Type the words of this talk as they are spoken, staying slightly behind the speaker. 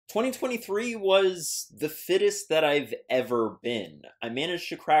2023 was the fittest that I've ever been. I managed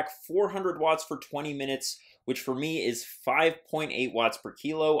to crack 400 watts for 20 minutes, which for me is 5.8 watts per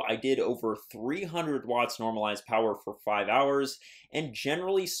kilo. I did over 300 watts normalized power for 5 hours and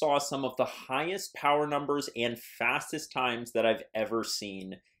generally saw some of the highest power numbers and fastest times that I've ever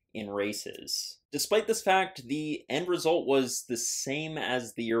seen in races. Despite this fact, the end result was the same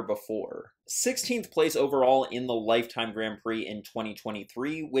as the year before. 16th place overall in the Life Time Grand Prix in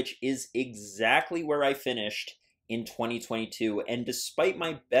 2023, which is exactly where I finished in 2022, and despite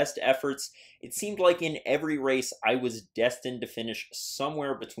my best efforts, it seemed like in every race I was destined to finish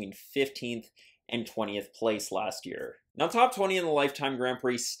somewhere between 15th and 20th place last year. Now, top 20 in the Life Time Grand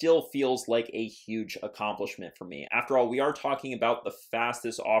Prix still feels like a huge accomplishment for me. After all, we are talking about the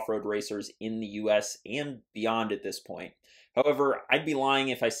fastest off-road racers in the US and beyond at this point. However, I'd be lying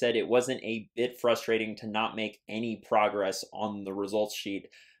if I said it wasn't a bit frustrating to not make any progress on the results sheet,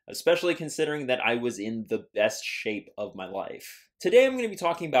 especially considering that I was in the best shape of my life. Today I'm going to be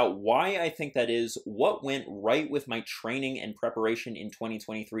talking about why I think that is, what went right with my training and preparation in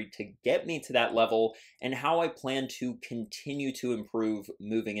 2023 to get me to that level, and how I plan to continue to improve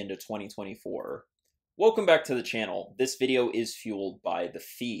moving into 2024. Welcome back to the channel. This video is fueled by the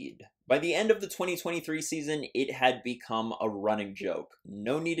feed. By the end of the 2023 season, it had become a running joke.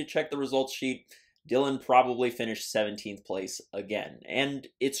 No need to check the results sheet. Dylan probably finished 17th place again. And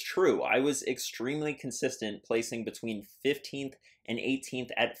it's true, I was extremely consistent, placing between 15th and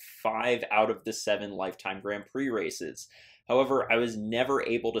 18th at 5 out of the 7 Lifetime Grand Prix races. However, I was never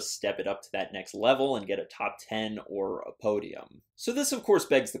able to step it up to that next level and get a top 10 or a podium. So this of course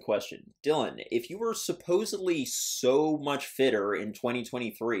begs the question, Dylan, if you were supposedly so much fitter in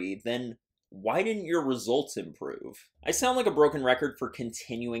 2023, then why didn't your results improve? I sound like a broken record for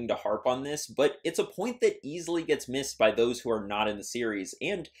continuing to harp on this, but it's a point that easily gets missed by those who are not in the series,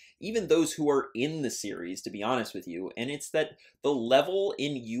 and even those who are in the series, to be honest with you, and it's that the level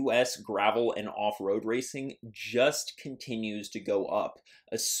in US gravel and off-road racing just continues to go up,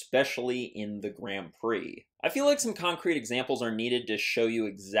 especially in the Grand Prix. I feel like some concrete examples are needed to show you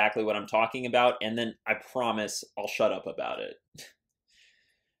exactly what I'm talking about, and then I promise I'll shut up about it.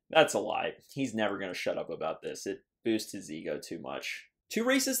 That's a lie. He's never going to shut up about this. It boosts his ego too much. Two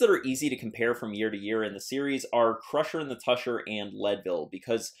races that are easy to compare from year to year in the series are Crusher and the Tusher and Leadville,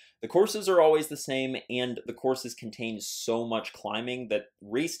 because the courses are always the same and the courses contain so much climbing that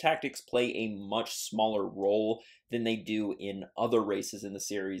race tactics play a much smaller role than they do in other races in the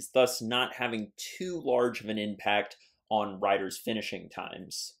series, thus not having too large of an impact on riders' finishing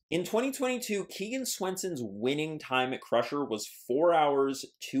times. In 2022, Keegan Swenson's winning time at Crusher was 4 hours,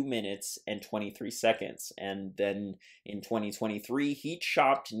 2 minutes, and 23 seconds. And then in 2023, he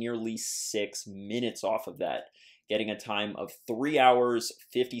chopped nearly 6 minutes off of that, getting a time of 3 hours,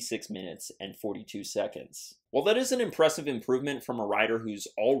 56 minutes, and 42 seconds. While that is an impressive improvement from a rider who's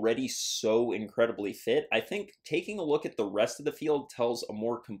already so incredibly fit, I think taking a look at the rest of the field tells a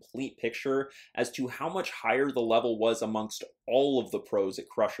more complete picture as to how much higher the level was amongst all of the pros at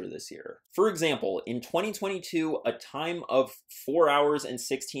Crusher this year. For example, in 2022, a time of 4 hours and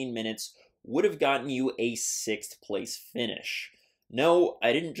 16 minutes would have gotten you a 6th place finish. No,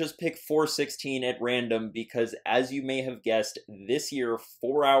 I didn't just pick 4:16 at random because, as you may have guessed, this year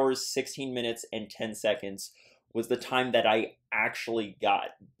 4 hours, 16 minutes, and 10 seconds was the time that I actually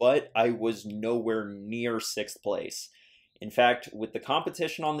got, but I was nowhere near 6th place. In fact, with the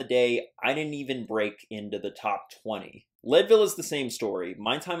competition on the day, I didn't even break into the top 20. Leadville is the same story.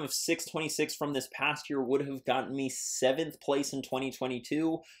 My time of 6:26 from this past year would have gotten me 7th place in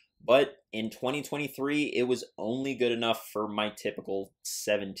 2022, but in 2023, it was only good enough for my typical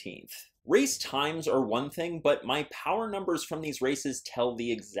 17th. Race times are one thing, but my power numbers from these races tell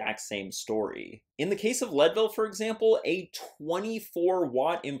the exact same story. In the case of Leadville, for example, a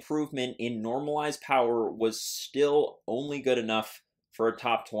 24-watt improvement in normalized power was still only good enough for a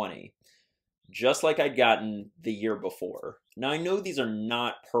top 20, just like I'd gotten the year before. Now, I know these are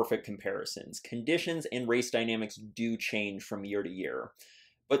not perfect comparisons. Conditions and race dynamics do change from year to year.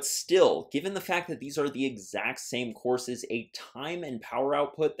 But still, given the fact that these are the exact same courses, a time and power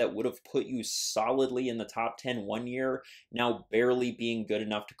output that would have put you solidly in the top 10 one year, now barely being good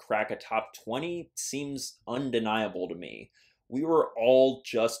enough to crack a top 20, seems undeniable to me. We were all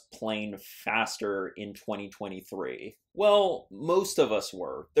just plain faster in 2023. Well, most of us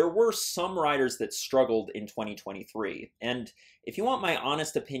were. There were some riders that struggled in 2023, and if you want my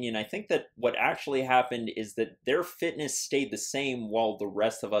honest opinion, I think that what actually happened is that their fitness stayed the same while the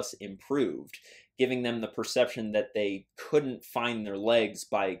rest of us improved, giving them the perception that they couldn't find their legs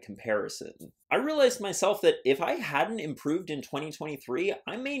by comparison. I realized myself that if I hadn't improved in 2023,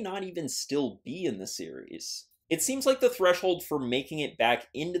 I may not even still be in the series. It seems like the threshold for making it back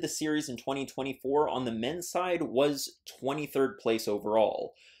into the series in 2024 on the men's side was 23rd place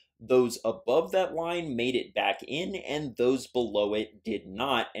overall. Those above that line made it back in, and those below it did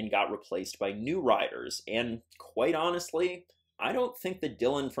not and got replaced by new riders. And quite honestly, I don't think that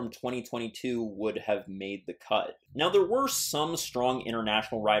Dylan from 2022 would have made the cut. Now, there were some strong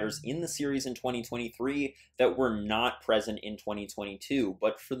international riders in the series in 2023 that were not present in 2022,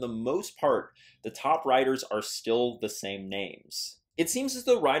 but for the most part, the top riders are still the same names. It seems as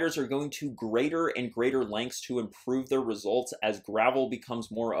though riders are going to greater and greater lengths to improve their results as gravel becomes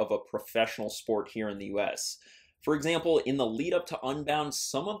more of a professional sport here in the US. For example, in the lead up to Unbound,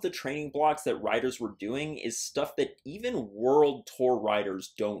 some of the training blocks that riders were doing is stuff that even World Tour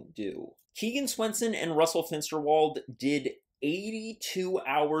riders don't do. Keegan Swenson and Russell Finsterwald did 82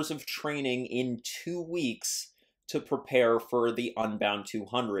 hours of training in 2 weeks to prepare for the Unbound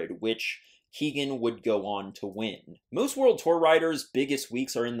 200, which Keegan would go on to win. Most World Tour riders' biggest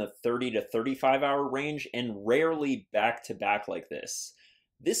weeks are in the 30 to 35 hour range and rarely back to back like this.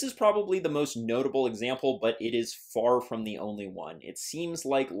 This is probably the most notable example, but it is far from the only one. It seems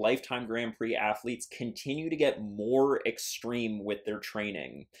like Life Time Grand Prix athletes continue to get more extreme with their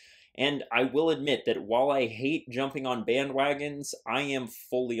training. And I will admit that while I hate jumping on bandwagons, I am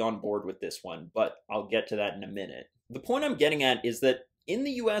fully on board with this one, but I'll get to that in a minute. The point I'm getting at is that in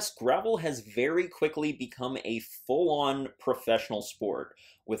the US, gravel has very quickly become a full-on professional sport,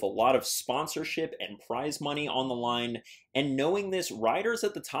 with a lot of sponsorship and prize money on the line, and knowing this, riders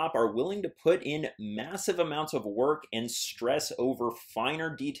at the top are willing to put in massive amounts of work and stress over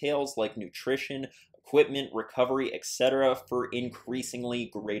finer details like nutrition, equipment, recovery, etc. for increasingly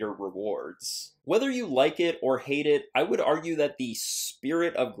greater rewards. Whether you like it or hate it, I would argue that the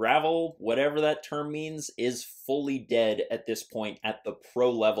spirit of gravel, whatever that term means, is fully dead at this point at the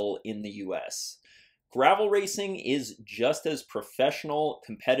pro level in the US. Gravel racing is just as professional,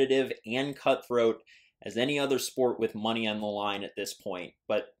 competitive, and cutthroat as any other sport with money on the line at this point,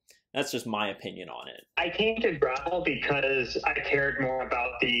 but that's just my opinion on it. I came to gravel because I cared more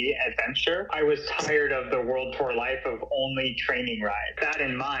about the adventure. I was tired of the World Tour life of only training rides. That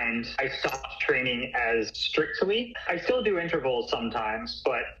in mind, I stopped training as strictly. I still do intervals sometimes,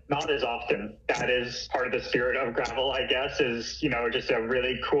 but not as often. That is part of the spirit of gravel, I guess, is, just a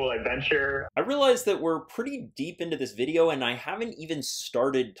really cool adventure. I realize that we're pretty deep into this video and I haven't even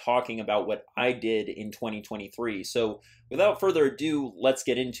started talking about what I did in 2023. So without further ado, let's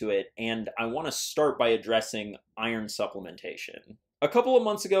get into it. And I want to start by addressing iron supplementation. A couple of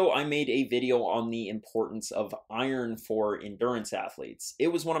months ago, I made a video on the importance of iron for endurance athletes. It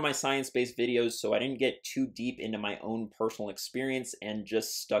was one of my science-based videos, so I didn't get too deep into my own personal experience and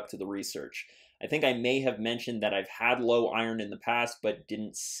just stuck to the research. I think I may have mentioned that I've had low iron in the past, but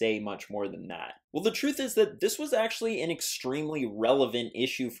didn't say much more than that. Well, the truth is that this was actually an extremely relevant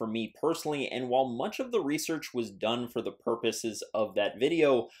issue for me personally, and while much of the research was done for the purposes of that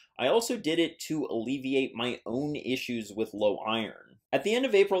video, I also did it to alleviate my own issues with low iron. At the end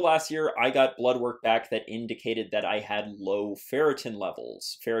of April last year, I got blood work back that indicated that I had low ferritin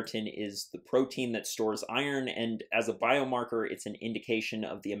levels. Ferritin is the protein that stores iron, and as a biomarker, it's an indication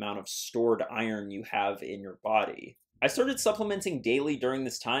of the amount of stored iron you have in your body. I started supplementing daily during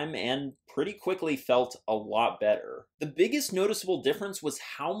this time and pretty quickly felt a lot better. The biggest noticeable difference was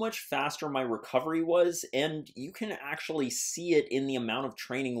how much faster my recovery was, and you can actually see it in the amount of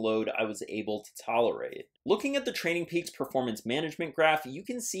training load I was able to tolerate. Looking at the Training Peaks performance management graph, you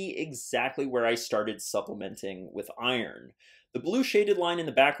can see exactly where I started supplementing with iron. The blue shaded line in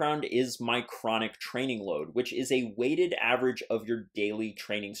the background is my chronic training load, which is a weighted average of your daily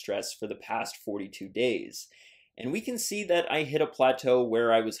training stress for the past 42 days. And we can see that I hit a plateau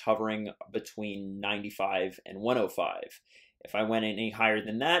where I was hovering between 95 and 105. If I went any higher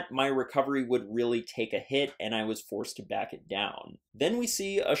than that, my recovery would really take a hit and I was forced to back it down. Then we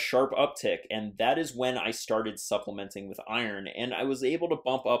see a sharp uptick, and that is when I started supplementing with iron, and I was able to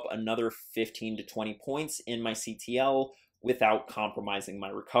bump up another 15 to 20 points in my CTL without compromising my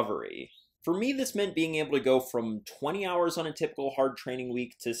recovery. For me, this meant being able to go from 20 hours on a typical hard training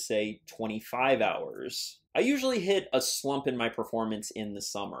week to, say, 25 hours. I usually hit a slump in my performance in the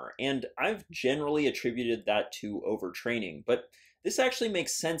summer, and I've generally attributed that to overtraining, but this actually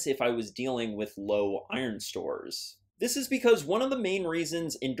makes sense if I was dealing with low iron stores. This is because one of the main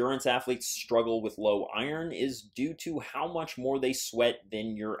reasons endurance athletes struggle with low iron is due to how much more they sweat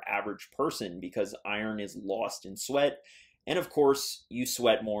than your average person, because iron is lost in sweat, And of course, you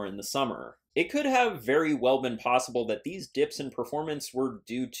sweat more in the summer. It could have very well been possible that these dips in performance were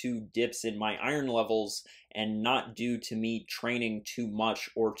due to dips in my iron levels and not due to me training too much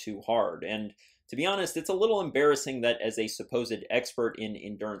or too hard. And to be honest, it's a little embarrassing that as a supposed expert in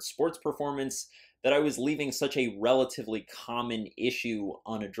endurance sports performance, that I was leaving such a relatively common issue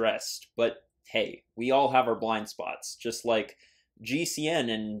unaddressed. But hey, we all have our blind spots, just like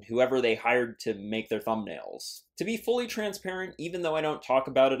GCN and whoever they hired to make their thumbnails. To be fully transparent, even though I don't talk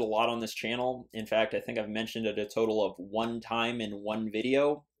about it a lot on this channel, in fact, I think I've mentioned it a total of 1 time in 1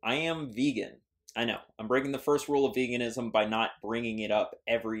 video, I am vegan. I know, I'm breaking the first rule of veganism by not bringing it up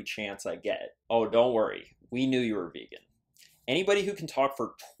every chance I get. Oh, don't worry, we knew you were vegan. Anybody who can talk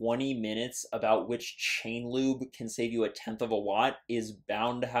for 20 minutes about which chain lube can save you 1/10 of a watt is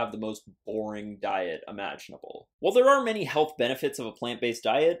bound to have the most boring diet imaginable. While there are many health benefits of a plant-based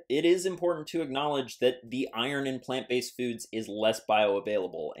diet, it is important to acknowledge that the iron in plant-based foods is less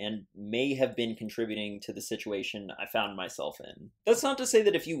bioavailable and may have been contributing to the situation I found myself in. That's not to say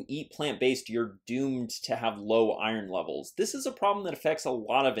that if you eat plant-based, you're doomed to have low iron levels. This is a problem that affects a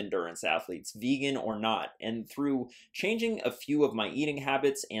lot of endurance athletes, vegan or not, and through changing a few of my eating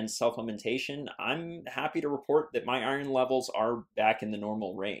habits and supplementation, I'm happy to report that my iron levels are back in the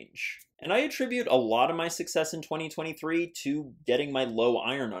normal range. And I attribute a lot of my success in 2023 to getting my low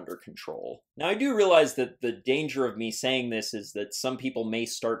iron under control. Now, I do realize that the danger of me saying this is that some people may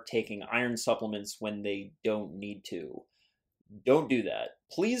start taking iron supplements when they don't need to. Don't do that.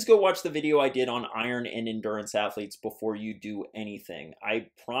 Please go watch the video I did on iron and endurance athletes before you do anything. I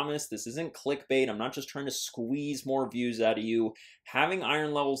promise this isn't clickbait. I'm not just trying to squeeze more views out of you. Having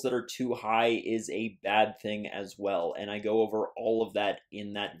iron levels that are too high is a bad thing as well, and I go over all of that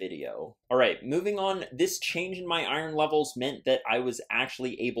in that video. All right, moving on. This change in my iron levels meant that I was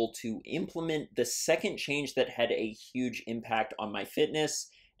actually able to implement the second change that had a huge impact on my fitness,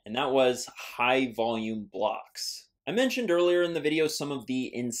 and that was high volume blocks. I mentioned earlier in the video some of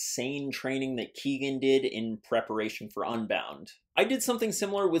the insane training that Keegan did in preparation for Unbound. I did something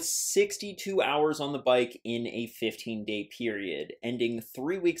similar with 62 hours on the bike in a 15-day period, ending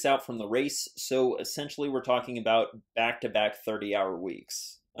 3 weeks out from the race, so essentially we're talking about back-to-back 30-hour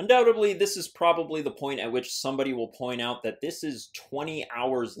weeks. Undoubtedly, this is probably the point at which somebody will point out that this is 20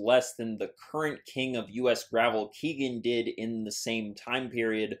 hours less than the current king of US gravel Keegan did in the same time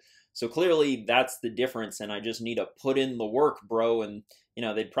period. So clearly that's the difference, and I just need to put in the work, bro, and, you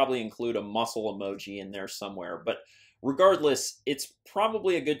know, they'd probably include a muscle emoji in there somewhere. But regardless, it's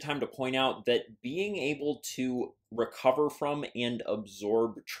probably a good time to point out that being able to recover from and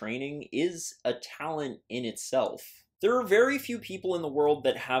absorb training is a talent in itself. There are very few people in the world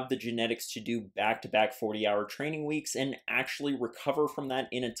that have the genetics to do back-to-back 40-hour training weeks and actually recover from that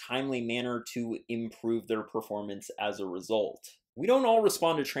in a timely manner to improve their performance as a result. We don't all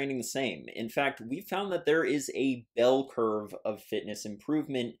respond to training the same. In fact, we found that there is a bell curve of fitness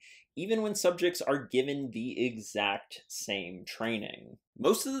improvement even when subjects are given the exact same training.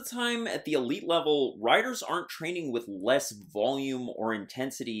 Most of the time at the elite level, riders aren't training with less volume or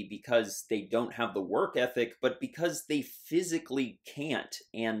intensity because they don't have the work ethic, but because they physically can't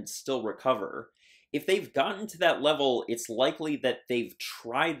and still recover. If they've gotten to that level, it's likely that they've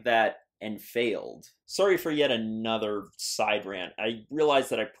tried that and failed. Sorry for yet another side rant. I realize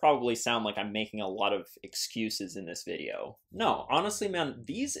that I probably sound like I'm making a lot of excuses in this video. No, honestly, man,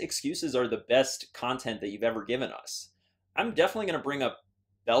 these excuses are the best content that you've ever given us. I'm definitely going to bring up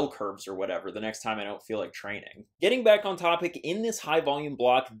bell curves or whatever the next time I don't feel like training. Getting back on topic, in this high volume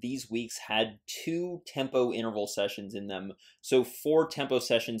block, these weeks had 2 tempo interval sessions in them, so 4 tempo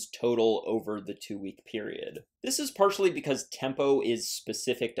sessions total over the 2-week period. This is partially because tempo is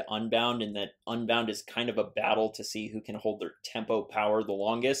specific to Unbound, and that Unbound is kind of a battle to see who can hold their tempo power the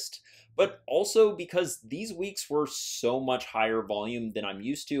longest, but also because these weeks were so much higher volume than I'm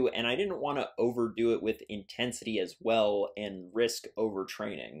used to, and I didn't want to overdo it with intensity as well and risk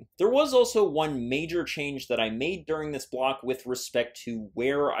overtraining. There was also one major change that I made during this block with respect to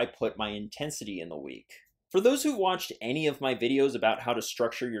where I put my intensity in the week. For those who watched any of my videos about how to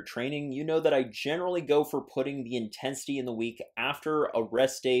structure your training, you know that I generally go for putting the intensity in the week after a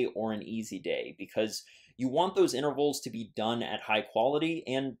rest day or an easy day, because you want those intervals to be done at high quality,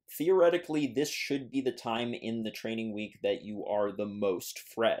 and theoretically this should be the time in the training week that you are the most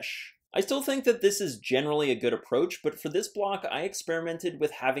fresh. I still think that this is generally a good approach, but for this block I experimented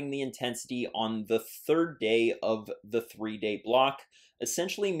with having the intensity on the 3rd day of the 3-day block,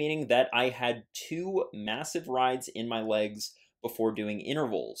 essentially meaning that I had 2 massive rides in my legs before doing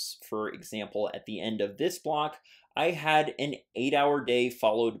intervals. For example, at the end of this block, I had an 8-hour day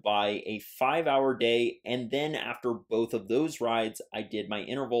followed by a 5-hour day, and then after both of those rides, I did my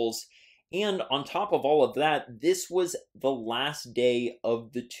intervals. And on top of all of that, this was the last day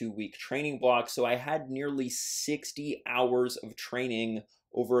of the 2-week training block, so I had nearly 60 hours of training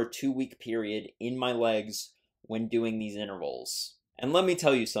over a 2-week period in my legs when doing these intervals. And let me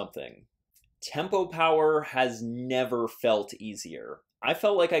tell you something. Tempo power has never felt easier. I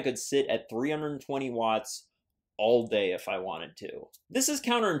felt like I could sit at 320 watts all day if I wanted to. This is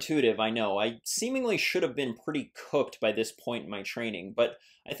counterintuitive, I know. I seemingly should have been pretty cooked by this point in my training, but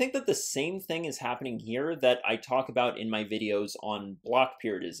I think that the same thing is happening here that I talk about in my videos on block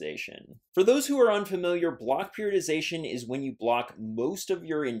periodization. For those who are unfamiliar, block periodization is when you block most of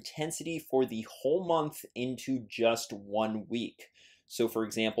your intensity for the whole month into just 1 week. So for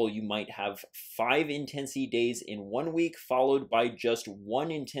example, you might have 5 intensity days in 1 week, followed by just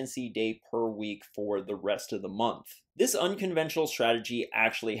 1 intensity day per week for the rest of the month. This unconventional strategy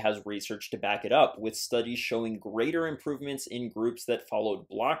actually has research to back it up, with studies showing greater improvements in groups that followed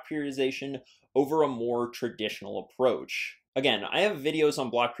block periodization over a more traditional approach. Again, I have videos on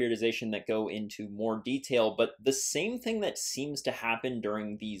block periodization that go into more detail, but the same thing that seems to happen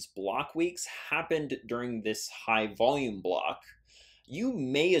during these block weeks happened during this high volume block. You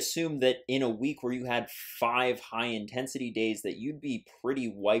may assume that in a week where you had 5 high intensity days that you'd be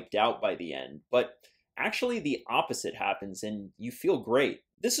pretty wiped out by the end, but actually the opposite happens and you feel great.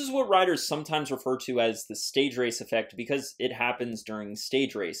 This is what riders sometimes refer to as the stage race effect because it happens during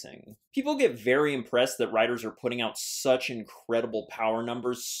stage racing. People get very impressed that riders are putting out such incredible power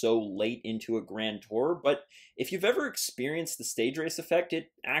numbers so late into a grand tour, but if you've ever experienced the stage race effect,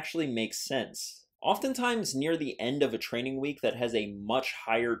 it actually makes sense. Oftentimes, near the end of a training week that has a much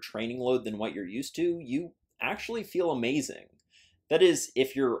higher training load than what you're used to, you actually feel amazing. That is,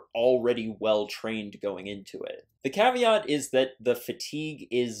 if you're already well trained going into it. The caveat is that the fatigue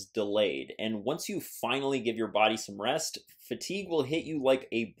is delayed, and once you finally give your body some rest, fatigue will hit you like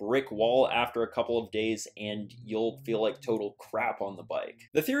a brick wall after a couple of days and you'll feel like total crap on the bike.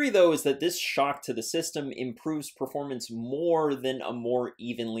 The theory though is that this shock to the system improves performance more than a more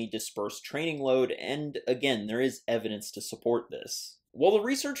evenly dispersed training load, and again, there is evidence to support this. While the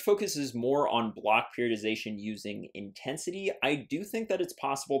research focuses more on block periodization using intensity, I do think that it's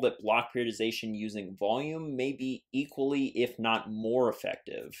possible that block periodization using volume may be equally, if not more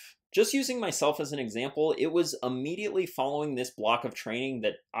effective. Just using myself as an example, it was immediately following this block of training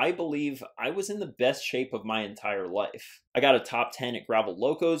that I believe I was in the best shape of my entire life. I got a top 10 at Gravel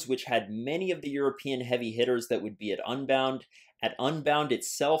Locos, which had many of the European heavy hitters that would be at Unbound. At Unbound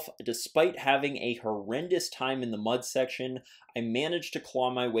itself, despite having a horrendous time in the mud section, I managed to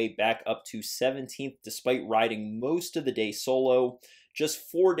claw my way back up to 17th despite riding most of the day solo. Just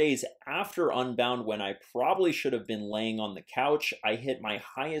 4 days after Unbound, when I probably should have been laying on the couch, I hit my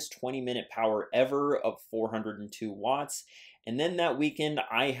highest 20-minute power ever of 402 watts. And then that weekend,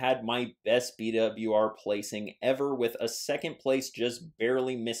 I had my best BWR placing ever, with a second place just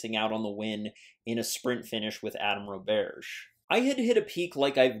barely missing out on the win in a sprint finish with Adam Roberge. I had hit a peak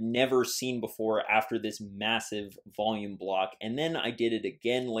like I've never seen before after this massive volume block, and then I did it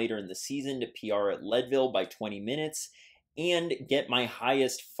again later in the season to PR at Leadville by 20 minutes, and get my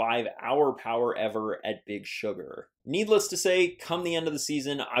highest 5-hour power ever at Big Sugar. Needless to say, come the end of the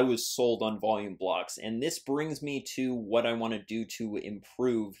season, I was sold on volume blocks, and this brings me to what I want to do to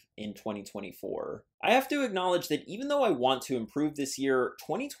improve in 2024. I have to acknowledge that even though I want to improve this year,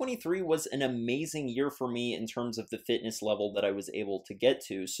 2023 was an amazing year for me in terms of the fitness level that I was able to get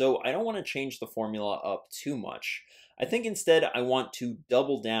to, so I don't want to change the formula up too much. I think instead I want to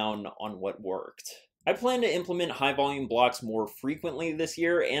double down on what worked. I plan to implement high volume blocks more frequently this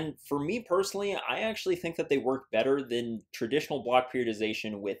year, and for me personally, I actually think that they work better than traditional block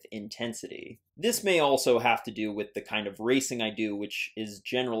periodization with intensity. This may also have to do with the kind of racing I do, which is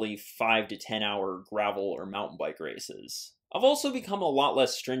generally 5 to 10 hour gravel or mountain bike races. I've also become a lot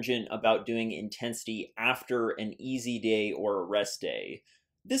less stringent about doing intensity after an easy day or a rest day.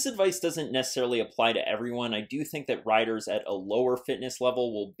 This advice doesn't necessarily apply to everyone. I do think that riders at a lower fitness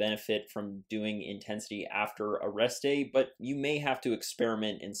level will benefit from doing intensity after a rest day, but you may have to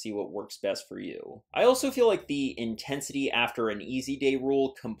experiment and see what works best for you. I also feel like the intensity after an easy day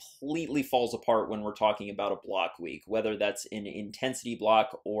rule completely falls apart when we're talking about a block week, whether that's an intensity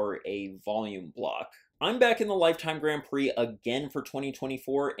block or a volume block. I'm back in the Life Time Grand Prix again for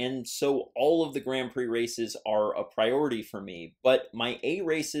 2024, and so all of the Grand Prix races are a priority for me, but my A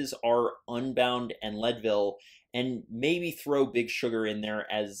races are Unbound and Leadville, and maybe throw Big Sugar in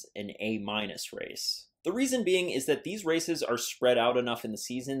there as an A- race. The reason being is that these races are spread out enough in the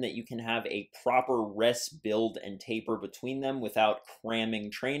season that you can have a proper rest, build, and taper between them without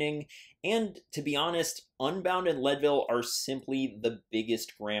cramming training. And to be honest, Unbound and Leadville are simply the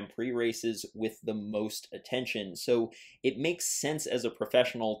biggest Grand Prix races with the most attention, so it makes sense as a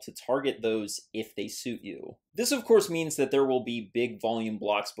professional to target those if they suit you. This of course means that there will be big volume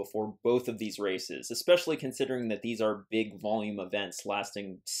blocks before both of these races, especially considering that these are big volume events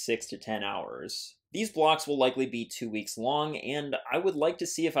lasting 6 to 10 hours. These blocks will likely be 2 weeks long, and I would like to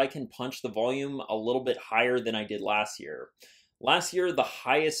see if I can punch the volume a little bit higher than I did last year. Last year, the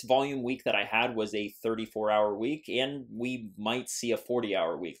highest volume week that I had was a 34-hour week, and we might see a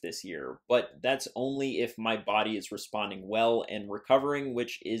 40-hour week this year, but that's only if my body is responding well and recovering,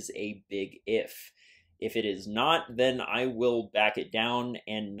 which is a big if. If it is not, then I will back it down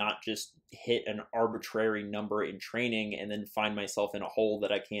and not just hit an arbitrary number in training and then find myself in a hole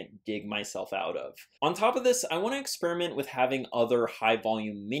that I can't dig myself out of. On top of this, I want to experiment with having other high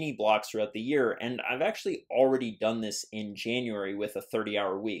volume mini blocks throughout the year, and I've actually already done this in January with a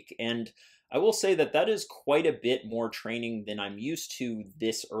 30-hour week, and I will say that that is quite a bit more training than I'm used to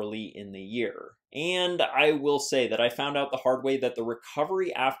this early in the year. And I will say that I found out the hard way that the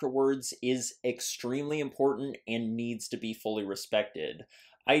recovery afterwards is extremely important and needs to be fully respected.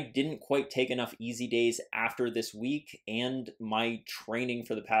 I didn't quite take enough easy days after this week, and my training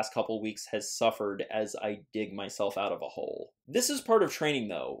for the past couple weeks has suffered as I dig myself out of a hole. This is part of training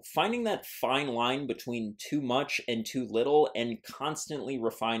though, finding that fine line between too much and too little and constantly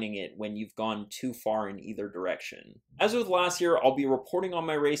refining it when you've gone too far in either direction. As with last year, I'll be reporting on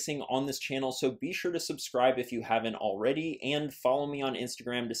my racing on this channel, so be sure to subscribe if you haven't already, and follow me on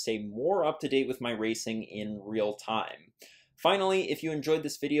Instagram to stay more up to date with my racing in real time. Finally, if you enjoyed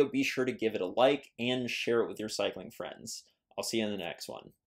this video, be sure to give it a like and share it with your cycling friends. I'll see you in the next one.